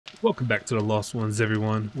Welcome back to the Lost Ones,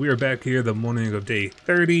 everyone. We are back here the morning of day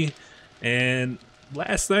 30, and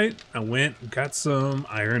last night I went and got some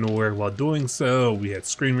iron ore. While doing so, we had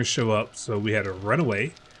screamers show up, so we had to run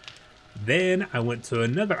away. Then I went to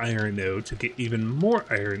another iron node to get even more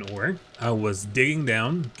iron ore. I was digging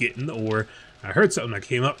down, getting the ore. I heard something that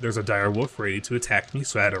came up. There's a dire wolf ready to attack me,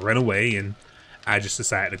 so I had to run away, and I just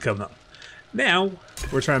decided to come up. Now,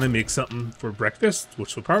 we're trying to make something for breakfast,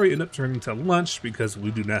 which will probably end up turning to lunch because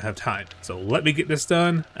we do not have time. So let me get this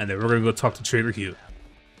done, and then we're going to go talk to Trader Hugh.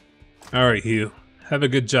 Alright, Hugh. Have a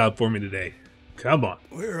good job for me today. Come on.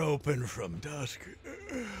 We're open from dusk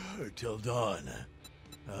till dawn.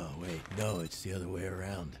 Oh, wait, no, it's the other way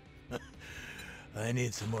around. I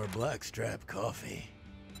need some more blackstrap coffee.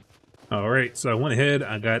 Alright, so I went ahead.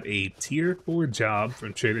 I got a tier 4 job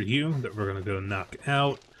from Trader Hugh that we're going to go knock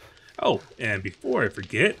out. Oh, and before I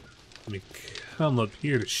forget, let me come up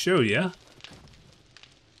here to show you.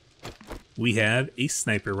 We have a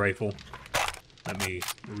sniper rifle. Let me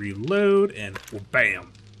reload and well,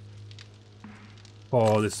 bam.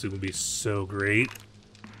 Oh, this is going to be so great.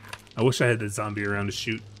 I wish I had the zombie around to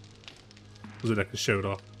shoot so that I could show it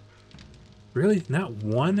off. Really? Not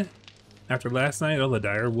one? After last night, all the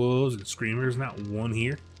dire wolves and screamers, not one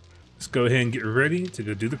here? Let's go ahead and get ready to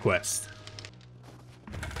go do the quest.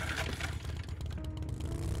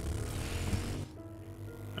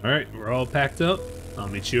 Alright, we're all packed up. I'll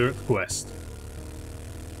meet you at the quest.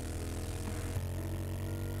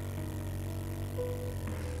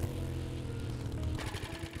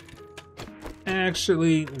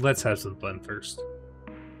 Actually, let's have some fun first.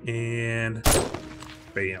 And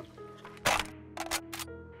bam.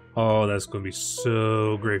 Oh, that's going to be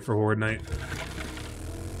so great for Horde Night.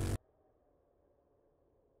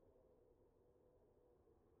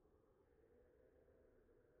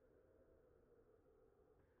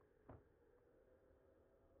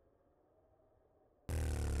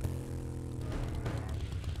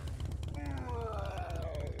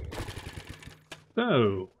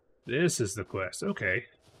 So, this is the quest. Okay.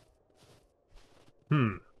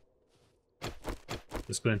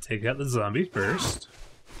 Just going to take out the zombie first.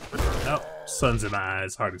 Oh, sun's in my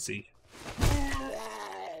eyes. Hard to see.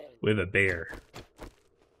 We have a bear.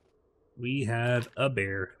 We have a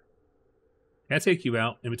bear. Can I take you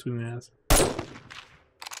out in between the eyes?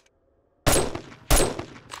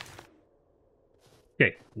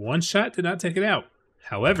 Okay, one shot did not take it out.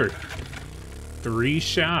 However, 3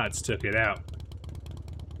 shots took it out.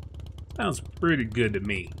 Sounds pretty good to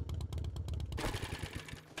me.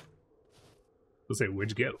 Let's say,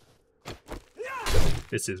 where'd you go?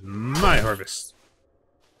 This is my harvest.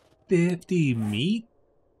 50 meat?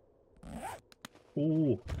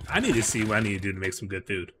 Oh, I need to see what I need to do to make some good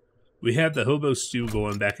food. We have the hobo stew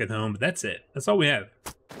going back at home, but that's it. That's all we have.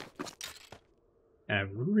 I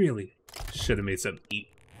really should have made something to eat,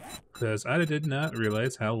 because I did not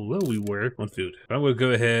realize how low we were on food. I'm going to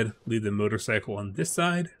go ahead, leave the motorcycle on this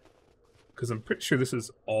side, because I'm pretty sure this is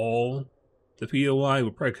all the POI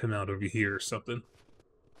will probably come out over here or something.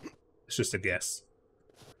 It's just a guess.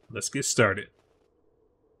 Let's get started.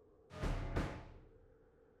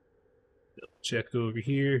 Check over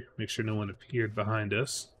here, make sure no one appeared behind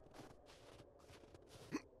us.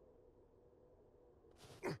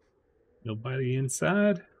 Nobody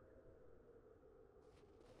inside.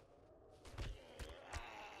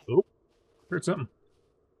 Oh, heard something.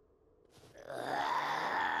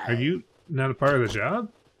 Are you not a part of the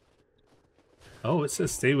job? Oh, it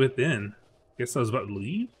says stay within. Guess I was about to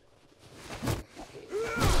leave?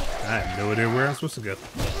 I have no idea where I'm supposed to go.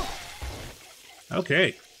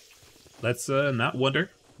 Okay. Let's not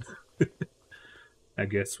wonder. I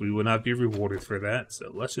guess we will not be rewarded for that, so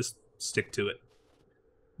let's just stick to it.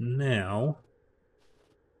 Now,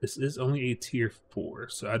 this is only a tier 4,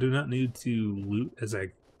 so I do not need to loot as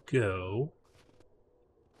I go.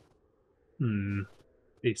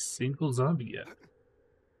 A single zombie yet.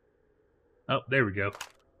 Oh, there we go.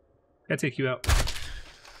 Can I take you out?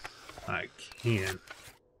 I can.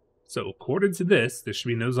 So, according to this, there should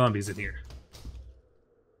be no zombies in here.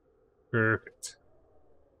 Perfect.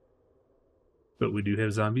 But we do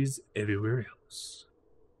have zombies everywhere else.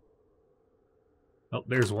 Oh,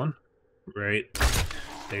 there's one. Right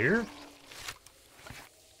there.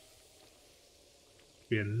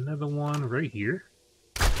 Be another one right here.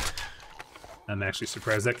 I'm actually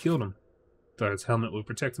surprised that killed him. Thought his helmet would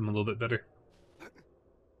protect him a little bit better.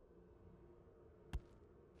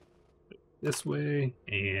 This way,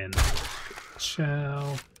 and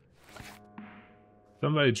chow.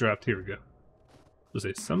 Somebody dropped, here we go. Let's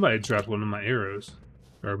say somebody dropped one of my arrows,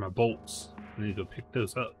 or my bolts. I need to go pick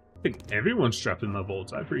those up. I think everyone's dropping my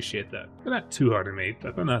bolts. I appreciate that. They're not too hard to make,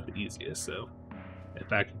 but they're not the easiest, so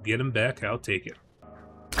if I can get them back, I'll take it.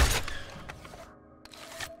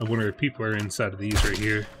 I wonder if people are inside of these right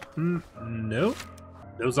here. Nope.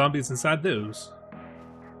 No zombies inside those.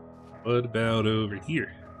 What about over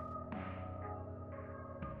here?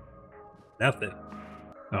 Nothing.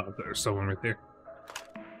 Oh, there's someone right there.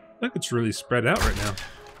 I think it's really spread out right now.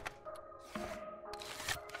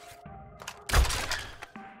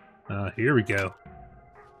 Here we go.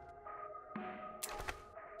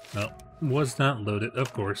 Oh, was not loaded,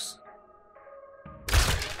 of course.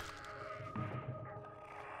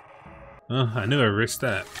 I knew I risked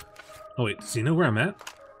that. Oh wait, does he know where I'm at?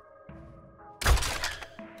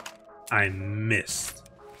 I missed.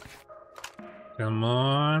 Come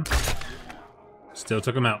on. Still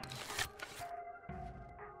took him out.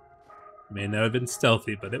 May not have been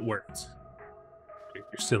stealthy, but it worked. Okay,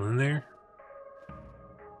 you're still in there?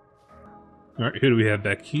 Alright, who do we have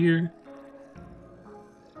back here?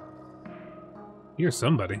 Here's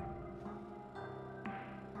somebody.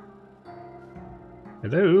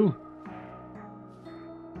 Hello?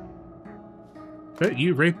 Is that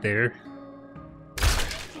you right there?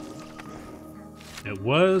 It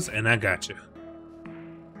was, and I got you.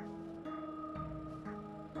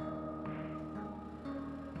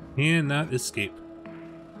 Cannot escape.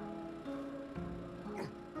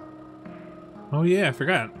 Oh yeah, I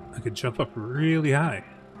forgot. I could jump up really high.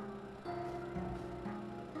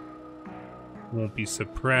 Won't be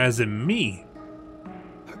surprising me.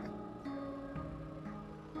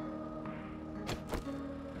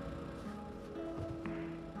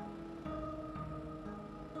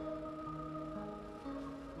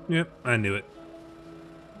 Yep, I knew it.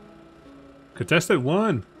 Contestant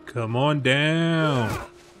 1, come on down.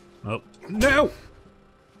 Oh, no!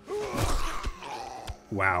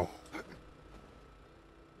 Wow.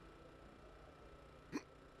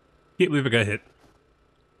 Can't believe I got hit.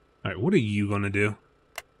 Alright, what are you gonna do?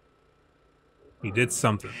 He did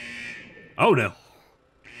something. Oh no!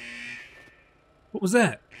 What was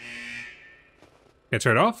that? Can I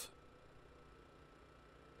turn it off?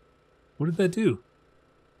 What did that do?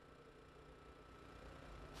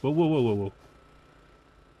 Whoa, whoa, whoa, whoa, whoa.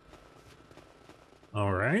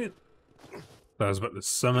 Alright. I was about to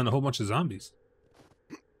summon a whole bunch of zombies.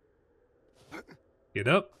 Get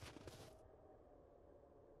up.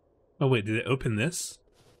 Oh wait, did it open this?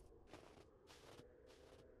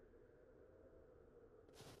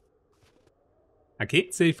 I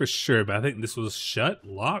can't say for sure, but I think this was shut,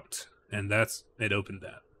 locked, and it opened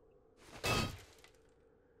that.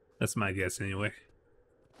 That's my guess anyway.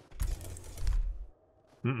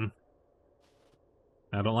 I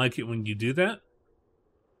don't like it when you do that.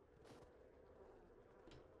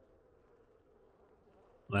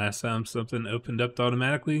 Last time something opened up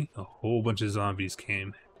automatically, a whole bunch of zombies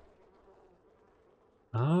came.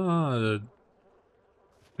 Can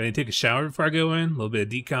I take a shower before I go in? A little bit of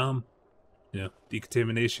decom. You know,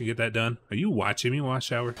 decontamination, get that done. Are you watching me while I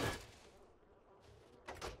shower?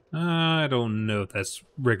 I don't know if that's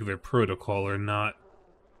regular protocol or not.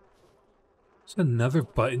 Is that another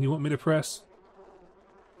button you want me to press?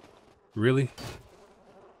 Really?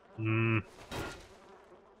 Hit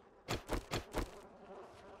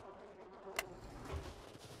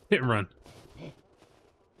and run.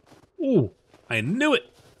 Ooh, I knew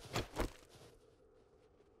it!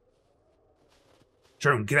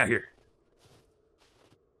 Drone, get out here.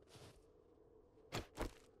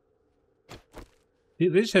 They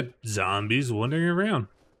just had zombies wandering around.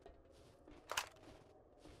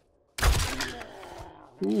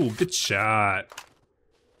 Ooh, good shot.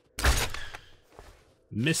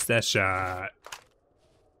 Missed that shot.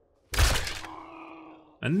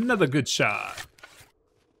 Another good shot.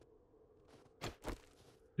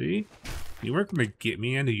 See? You weren't gonna get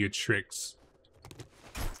me into your tricks.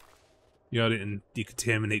 Y'all didn't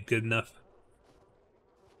decontaminate good enough.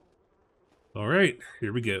 Alright,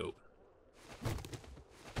 here we go.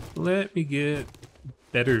 Let me get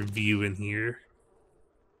better view in here.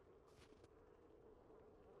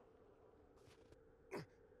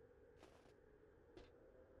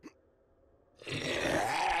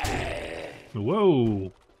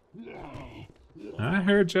 Whoa. I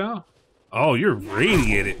heard y'all. Oh, you're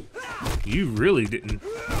radiated. You really didn't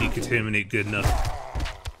decontaminate good enough.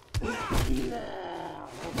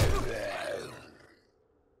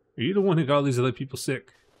 Are you the one who got all these other people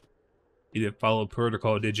sick? You didn't follow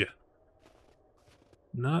protocol, did you?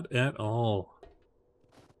 Not at all.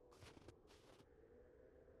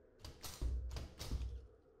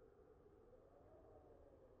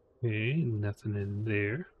 Okay, nothing in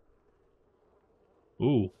there.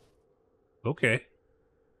 Ooh. Okay.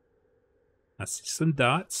 I see some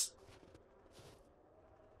dots.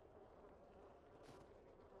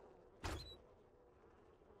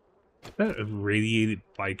 That a radiated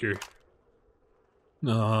biker.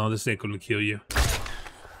 No, this ain't gonna kill you.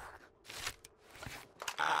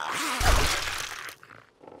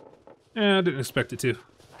 Yeah, I didn't expect it to.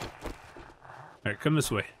 Alright, come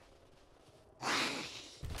this way.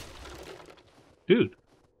 Dude.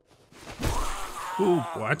 Ooh,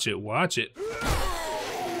 watch it, watch it.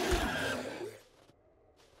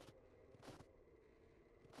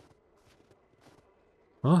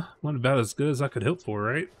 Well, not about as good as I could hope for,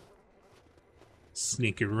 right?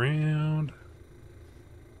 Sneak around.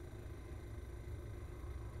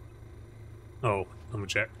 Oh, let me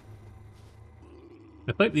check.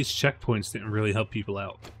 I thought these checkpoints didn't really help people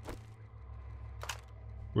out.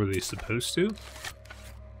 Were they supposed to?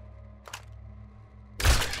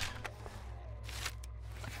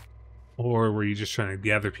 Or were you just trying to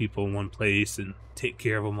gather people in one place and take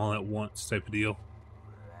care of them all at once type of deal?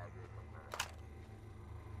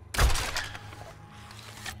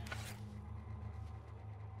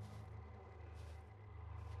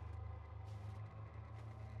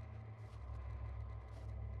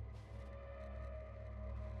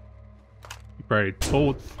 You probably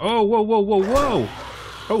told... Oh, whoa, whoa, whoa, whoa!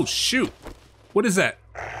 Oh, shoot! What is that?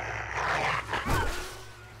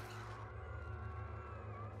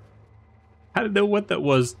 I didn't know what that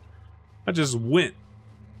was. I just went.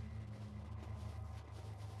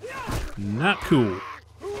 Not cool.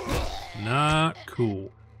 Not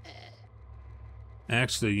cool.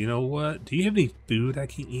 Actually, you know what? Do you have any food I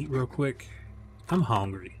can eat real quick? I'm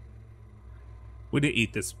hungry. We didn't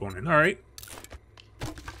eat this morning. Alright.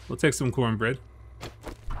 We'll take some cornbread.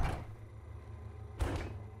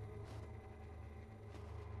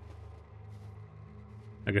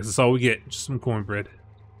 I guess that's all we get. Just some cornbread.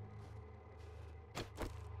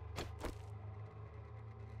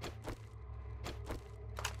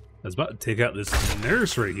 I was about to take out this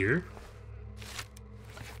nurse right here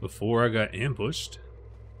before I got ambushed.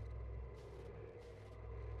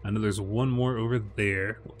 I know there's one more over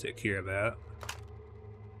there. We'll take care of that.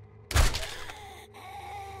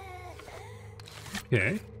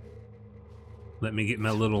 Okay. Let me get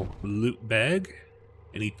my little loot bag.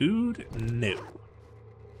 Any food? No.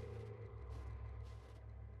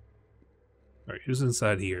 Alright, who's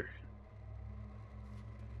inside here?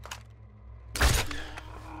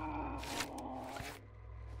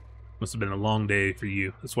 Must have been a long day for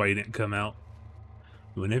you. That's why you didn't come out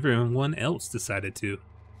when everyone else decided to.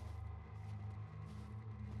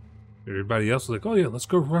 Everybody else was like, oh yeah, let's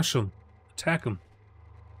go rush them. Attack them.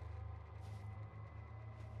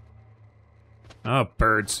 Oh,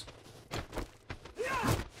 birds.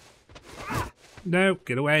 No,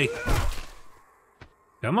 get away.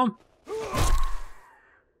 Come on.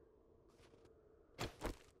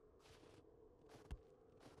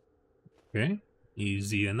 Okay,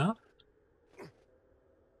 easy enough.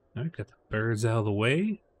 Alright, got the birds out of the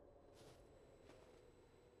way.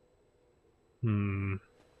 Let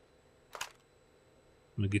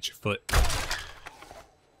me get your foot.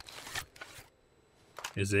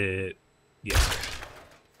 Is it... Yeah.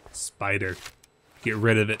 Spider. Get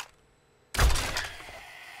rid of it.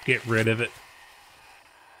 Get rid of it.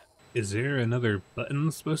 Is there another button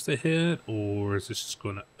I'm supposed to hit? Or is this just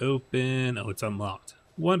going to open? Oh, it's unlocked.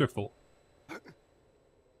 Wonderful.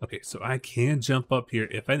 Okay, so I can jump up here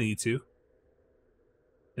if I need to.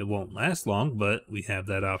 It won't last long, but we have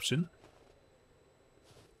that option.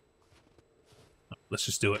 Let's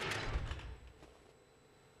just do it.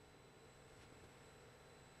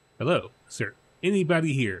 Hello, is there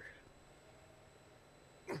anybody here?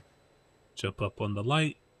 Jump up on the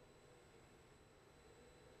light.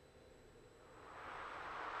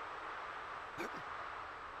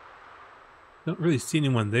 Don't really see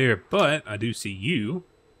anyone there, but I do see you.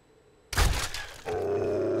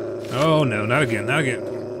 Oh no, not again, not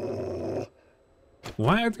again.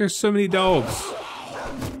 Why are there so many dogs?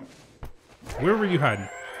 Where were you hiding?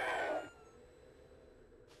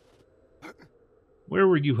 Where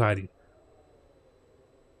were you hiding?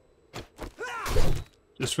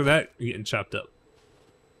 Just for that, you're getting chopped up.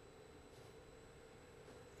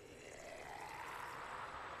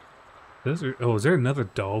 Oh, is there another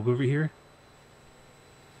dog over here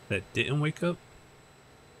that didn't wake up?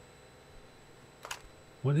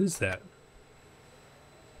 What is that?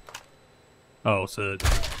 Oh, it's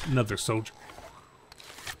another soldier.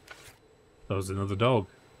 That was another dog.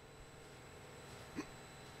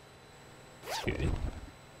 Okay.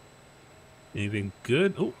 Anything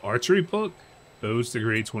good? Oh, archery book. Bows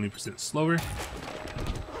degrade 20% slower.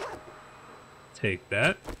 Take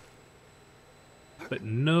that. but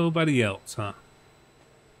nobody else, huh?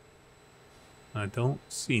 I don't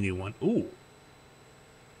see anyone. Ooh.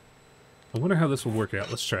 I wonder how this will work out.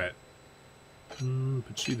 Let's try it.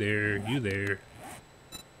 Put you there, you there.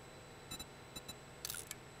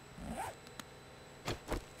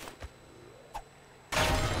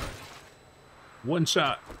 One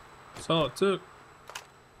shot. That's all it took.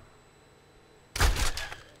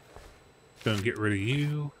 Gonna get rid of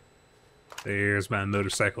you. There's my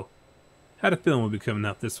motorcycle. Had a feeling we'd be coming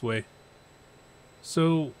out this way.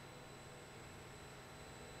 So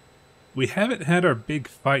we haven't had our big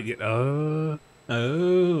fight yet. Oh,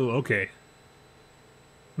 okay.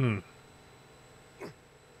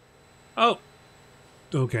 Oh.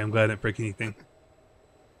 Okay, I'm glad I didn't break anything.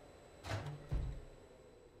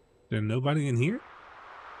 There's nobody in here?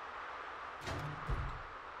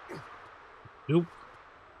 Nope.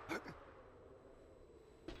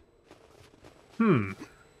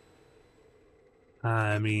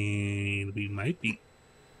 I mean,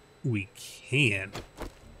 we can.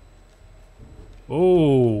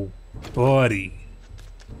 Oh, buddy.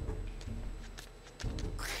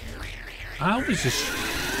 I was just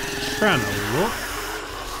trying to look.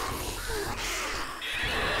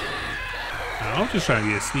 I was just trying to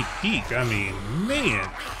get a sneak peek. I mean, man.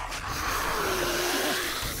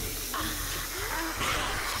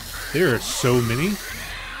 There are so many.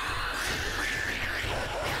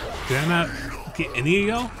 Did I not get any of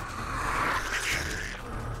y'all?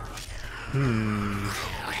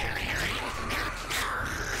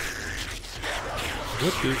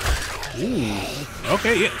 What the? Ooh.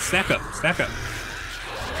 Okay, yeah, stack up, stack up.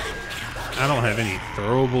 I don't have any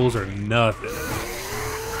throwables or nothing.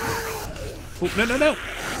 Oh, no, no, no.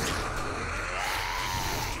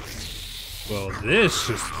 Well, this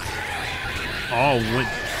just all went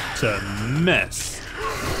to mess.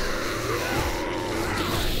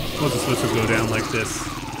 Wasn't supposed to go down like this.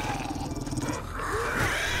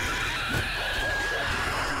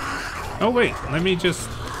 Oh wait, let me just...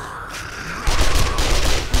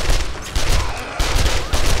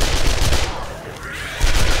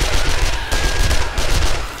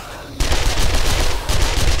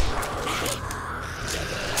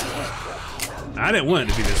 I didn't want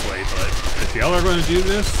it to be this way, but if y'all are going to do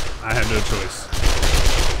this, I have no choice.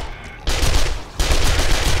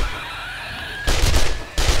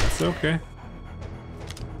 That's okay.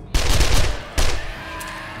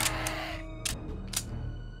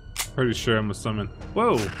 Pretty sure I'm a summon.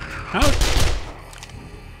 Whoa!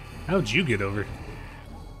 How'd you get over?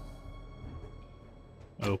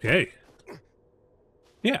 Okay.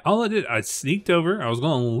 Yeah, all I did, I sneaked over, I was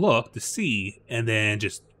going to look to see, and then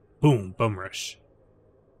just boom, bum rush.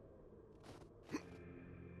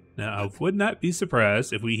 Now, I would not be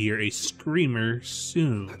surprised if we hear a screamer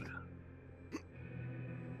soon.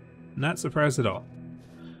 Not surprised at all.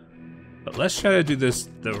 But let's try to do this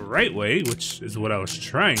the right way, which is what I was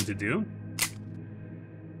trying to do.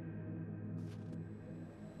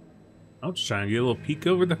 I'm just trying to get a little peek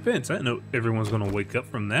over the fence. I didn't know everyone's going to wake up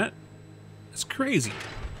from that. That's crazy.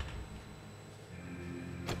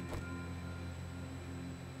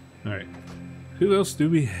 Alright. Who else do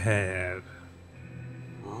we have?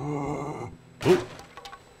 Oh.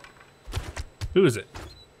 Who is it?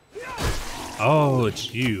 Oh,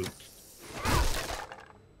 it's you.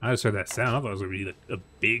 I just heard that sound. I thought it was going to be like a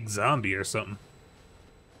big zombie or something.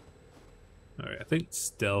 Alright, I think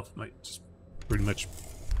stealth might just pretty much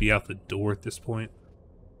be out the door at this point.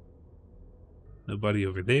 Nobody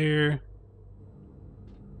over there.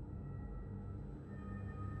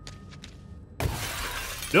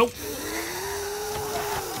 Nope.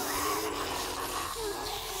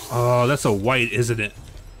 Oh, that's a white, isn't it?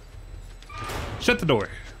 Shut the door.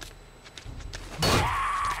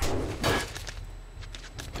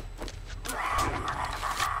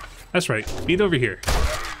 That's right. Beat over here.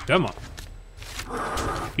 Come on.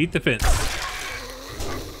 Beat the fence.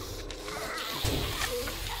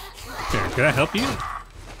 Here, can I help you?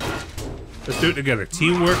 Let's do it together.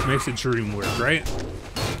 Teamwork makes the dream work, right?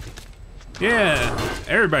 Yeah,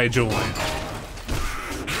 everybody join.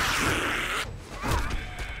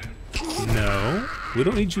 No, we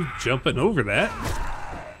don't need you jumping over that.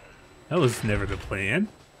 That was never the plan.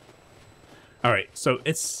 All right, so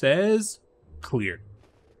it says cleared.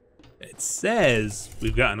 It says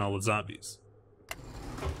we've gotten all the zombies.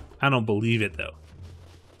 I don't believe it though.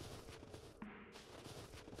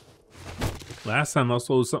 Last time I was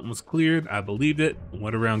told something was cleared, I believed it,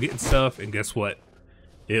 went around getting stuff, and guess what?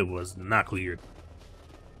 It was not cleared.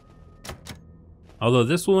 Although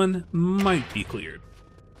this one might be cleared.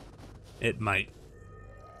 It might.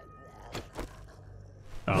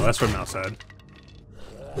 Oh, that's from outside.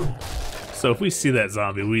 So if we see that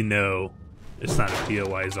zombie, we know it's not a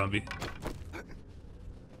POI zombie.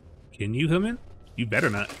 Can you come in? You better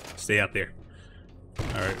not. Stay out there.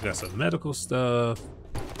 Alright, got some medical stuff.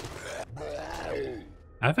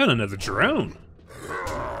 I found another drone.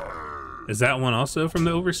 Is that one also from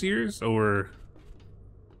the Overseers, or?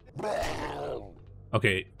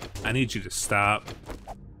 Okay, I need you to stop.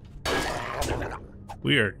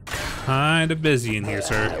 We are kind of busy in here,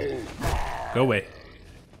 sir. Go away.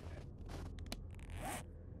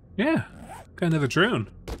 Yeah, got another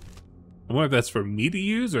drone. I wonder if that's for me to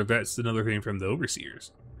use, or if that's another thing from the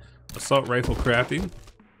Overseers. Assault rifle crafting.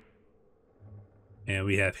 And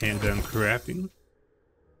we have handgun crafting.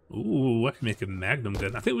 Ooh, I can make a magnum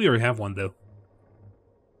gun. I think we already have one, though.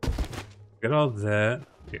 Got all that.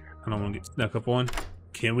 Here, I don't want to get snuck up on.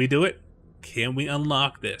 Can we do it? Can we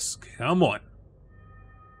unlock this? Come on.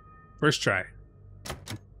 First try.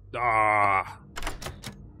 Ah.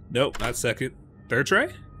 Nope, not second. Third try?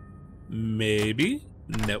 Maybe.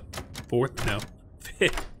 Nope. Fourth? No.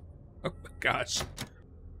 Fifth. Oh my gosh.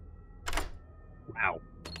 Wow.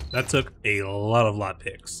 That took a lot of lot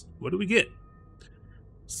picks. What do we get?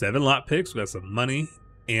 7 lot picks. We got some money,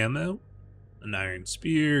 ammo, an iron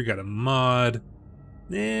spear, got a mod.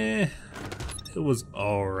 It was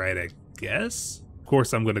alright, I guess. Of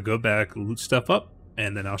course, I'm going to go back, loot stuff up,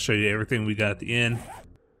 and then I'll show you everything we got at the end.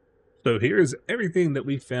 So here's everything that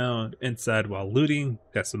we found inside while looting.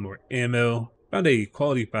 Got some more ammo. Found a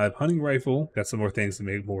quality 5 hunting rifle. Got some more things to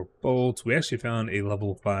make more bolts. We actually found a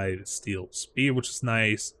level 5 steel spear, which is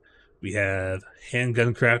nice. We have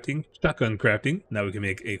handgun crafting, shotgun crafting. Now we can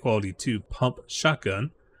make a quality 2 pump shotgun.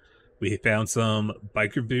 We found some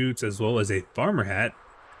biker boots as well as a farmer hat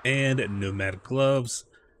and nomadic gloves.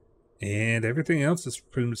 And everything else is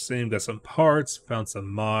pretty much the same. Got some parts, found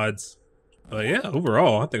some mods. But yeah,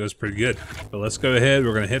 overall, I think it was pretty good. But let's go ahead.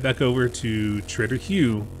 We're going to head back over to Trader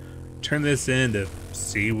Hugh, turn this in to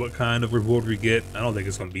see what kind of reward we get. I don't think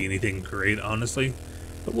it's going to be anything great, honestly.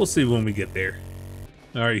 But we'll see when we get there.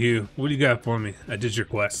 All right, Hugh, what do you got for me? I did your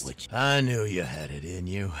quest. I knew you had it in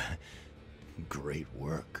you. Great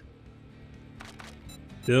work.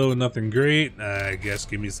 Still nothing great. I guess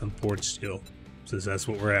give me some forge steel, since that's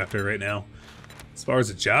what we're after right now. As far as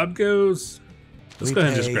the job goes, let's go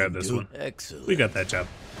ahead and just grab this one. Excellent. We got that job.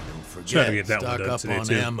 Don't forget, Try to get that one stock done up today on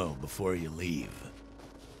too. ammo before you leave.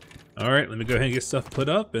 All right, let me go ahead and get stuff put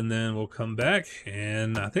up, and then we'll come back,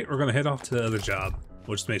 and I think we're gonna head off to the other job.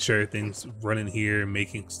 We'll just make sure everything's running here and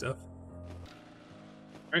making stuff.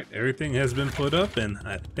 All right, everything has been put up, and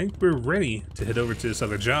I think we're ready to head over to this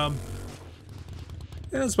other job.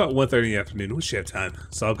 Yeah, it's about 1:30 in the afternoon. We should have time,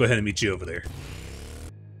 so I'll go ahead and meet you over there.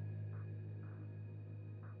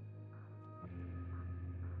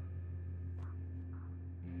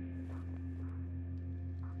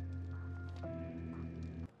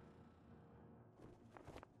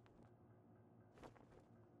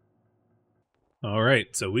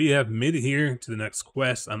 Alright, so we have made it here to the next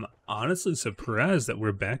quest. I'm honestly surprised that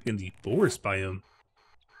we're back in the forest biome.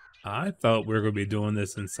 I thought we were going to be doing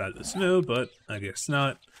this inside the snow, but I guess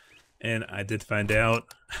not. And I did find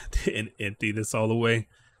out I didn't empty this all the way.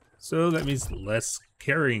 So that means less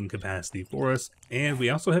carrying capacity for us. And we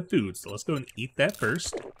also have food, so let's go and eat that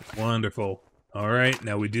first. Wonderful. Alright,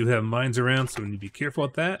 now we do have mines around, so we need to be careful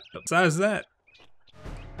with that. But besides that,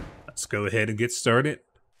 let's go ahead and get started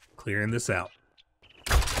clearing this out.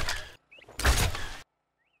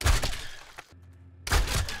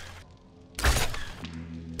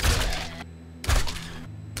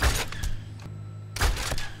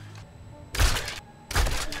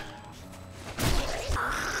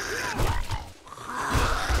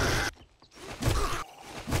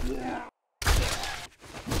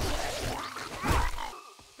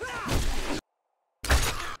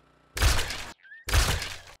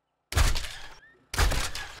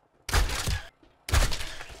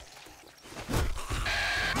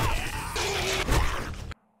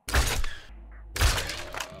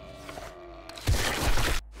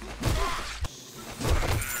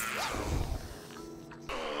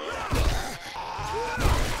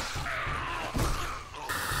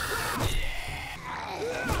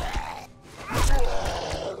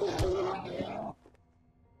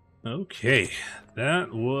 Okay,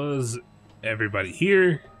 that was everybody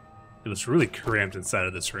here. It was really cramped inside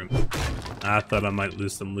of this room. I thought I might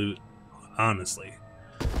lose some loot, honestly.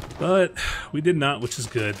 But we did not, which is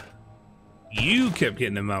good. You kept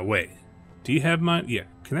getting in my way. Do you have mine? Yeah,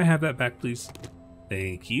 can I have that back, please?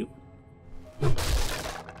 Thank you.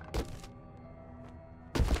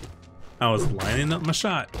 I was lining up my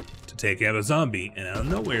shot to take out a zombie, and out of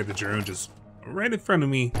nowhere, the drone just right in front of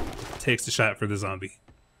me takes the shot for the zombie.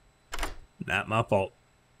 Not my fault.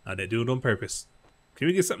 I didn't do it on purpose. Can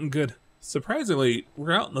we get something good? Surprisingly,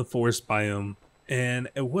 we're out in the forest biome, and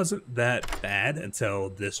it wasn't that bad until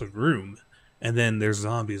this room. And then there's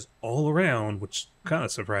zombies all around, which kind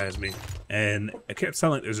of surprised me. And it kept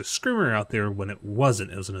sounding like there's a screamer out there when it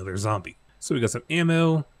wasn't. It was another zombie. So we got some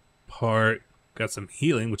ammo, part, got some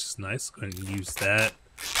healing, which is nice. Go ahead and use that.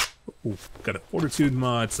 Ooh, got a fortitude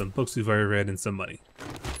mod, some books we've already read, and some money.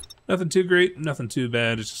 Nothing too great, nothing too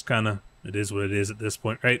bad. It's just kind of, it is what it is at this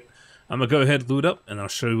point, right? I'm going to go ahead and loot up, and I'll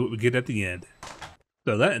show you what we get at the end.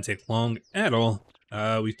 So that didn't take long at all.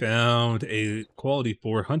 We found a quality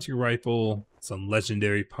 4 hunting rifle, some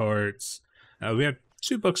legendary parts. We have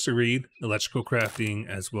 2 books to read, electrical crafting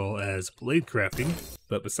as well as blade crafting.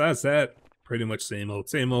 But besides that, pretty much same old,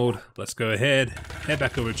 same old. Let's go ahead, head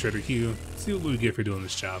back over to Trader Hugh, see what we get for doing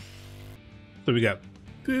this job. So we got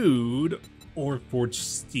food or forged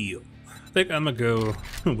steel. I think I'm gonna go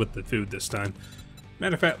with the food this time.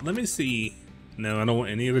 Matter of fact, let me see. No, I don't want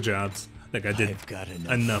any other jobs. I think I did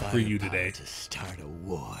enough for you today. To start a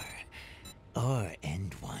war or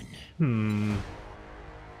end one.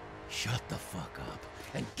 Shut the fuck up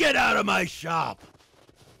and get out of my shop.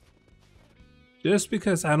 Just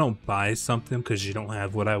because I don't buy something because you don't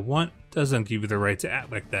have what I want doesn't give you the right to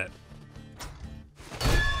act like that.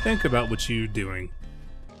 Think about what you're doing.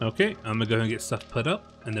 Okay, I'm gonna go ahead and get stuff put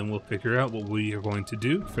up, and then we'll figure out what we are going to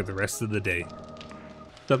do for the rest of the day.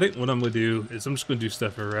 So I think what I'm gonna do is I'm just gonna do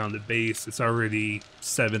stuff around the base. It's already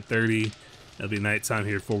 7:30. It'll be nighttime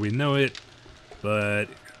here before we know it. But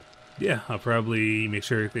yeah, I'll probably make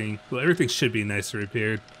sure everything should be nice and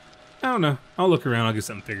repaired. I don't know. I'll look around. I'll get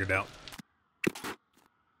something figured out.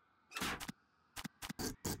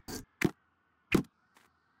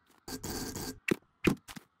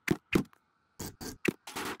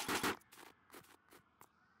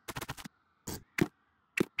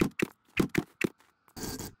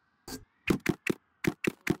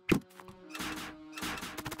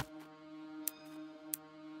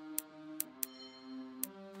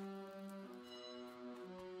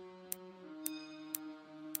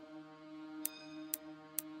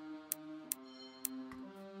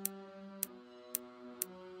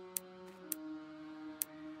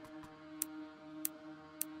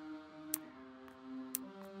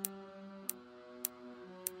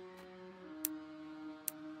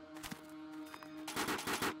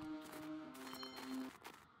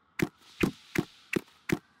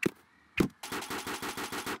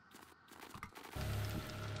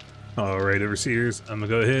 Alright, overseers, I'm gonna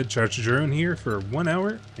go ahead, charge the drone here for 1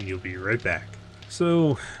 hour, and you'll be right back.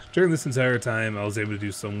 So, during this entire time, I was able to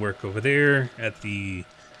do some work over there at the,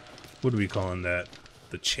 what are we calling that?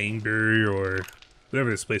 The chamber, or whatever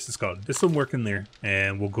this place is called. Did some work in there,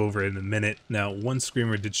 and we'll go over it in a minute. Now, one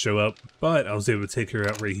screamer did show up, but I was able to take her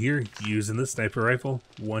out right here using the sniper rifle.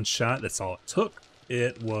 One shot, that's all it took.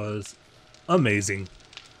 It was amazing.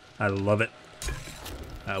 I love it.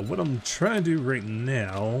 What I'm trying to do right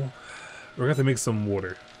now, we're going to have to make some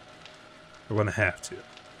water. We're going to have to.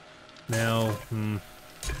 Now, you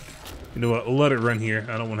know what, we'll let it run here.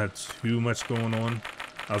 I don't want to have too much going on.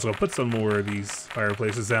 I was going to put some more of these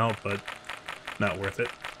fireplaces out, but not worth it.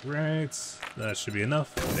 Right, that should be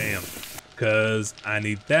enough. Bam. Because I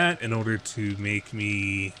need that in order to make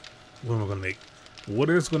me, what am I going to make?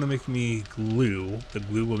 Water is going to make me glue. The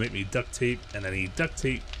glue will make me duct tape, and I need duct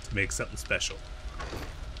tape to make something special.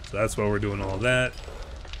 So that's why we're doing all that.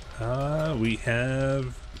 We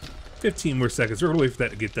have 15 more seconds. We're gonna wait for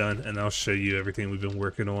that to get done, and I'll show you everything we've been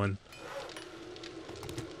working on.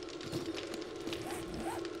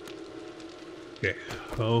 Okay,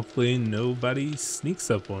 hopefully nobody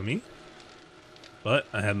sneaks up on me. But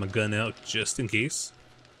I have my gun out just in case.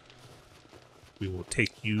 We will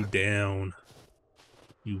take you down.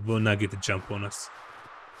 You will not get to jump on us.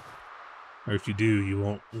 Or if you do, you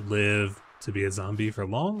won't live to be a zombie for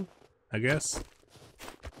long, I guess.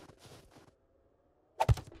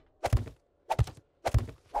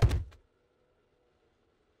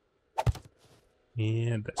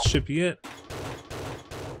 And that should be it.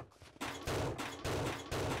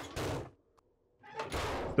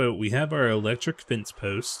 So we have our electric fence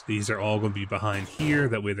posts. These are all going to be behind here.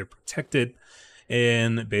 That way they're protected.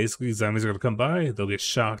 And basically zombies are going to come by. They'll get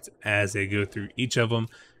shocked as they go through each of them.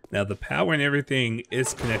 Now the power and everything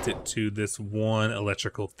is connected to this one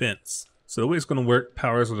electrical fence. So the way it's going to work,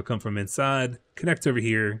 power is going to come from inside, connect over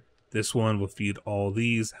here. This one will feed all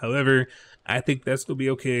these. However, I think that's going to be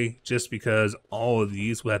okay just because all of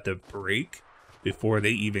these will have to break before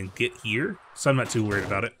they even get here. So I'm not too worried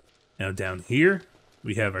about it. Now down here,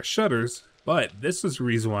 we have our shutters, but this is the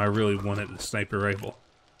reason why I really wanted the sniper rifle.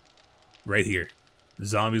 Right here.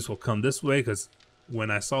 zombies will come this way, because when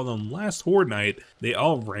I saw them last Horde night, they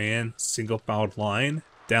all ran single-filed line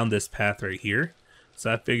down this path right here.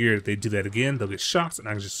 So I figured if they do that again, they'll get shots, and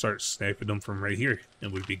I can just start sniping them from right here,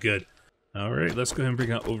 and we'd be good. Alright, let's go ahead and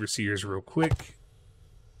bring out Overseers real quick.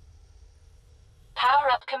 Power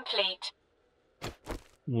up complete.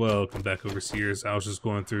 Welcome back, Overseers. I was just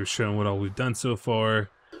going through showing what all we've done so far.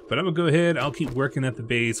 But I'm going to go ahead, I'll keep working at the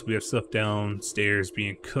base. We have stuff downstairs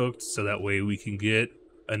being cooked, so that way we can get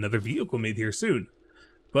another vehicle made here soon.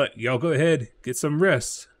 But y'all go ahead, get some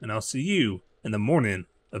rest, and I'll see you in the morning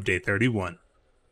of day 31.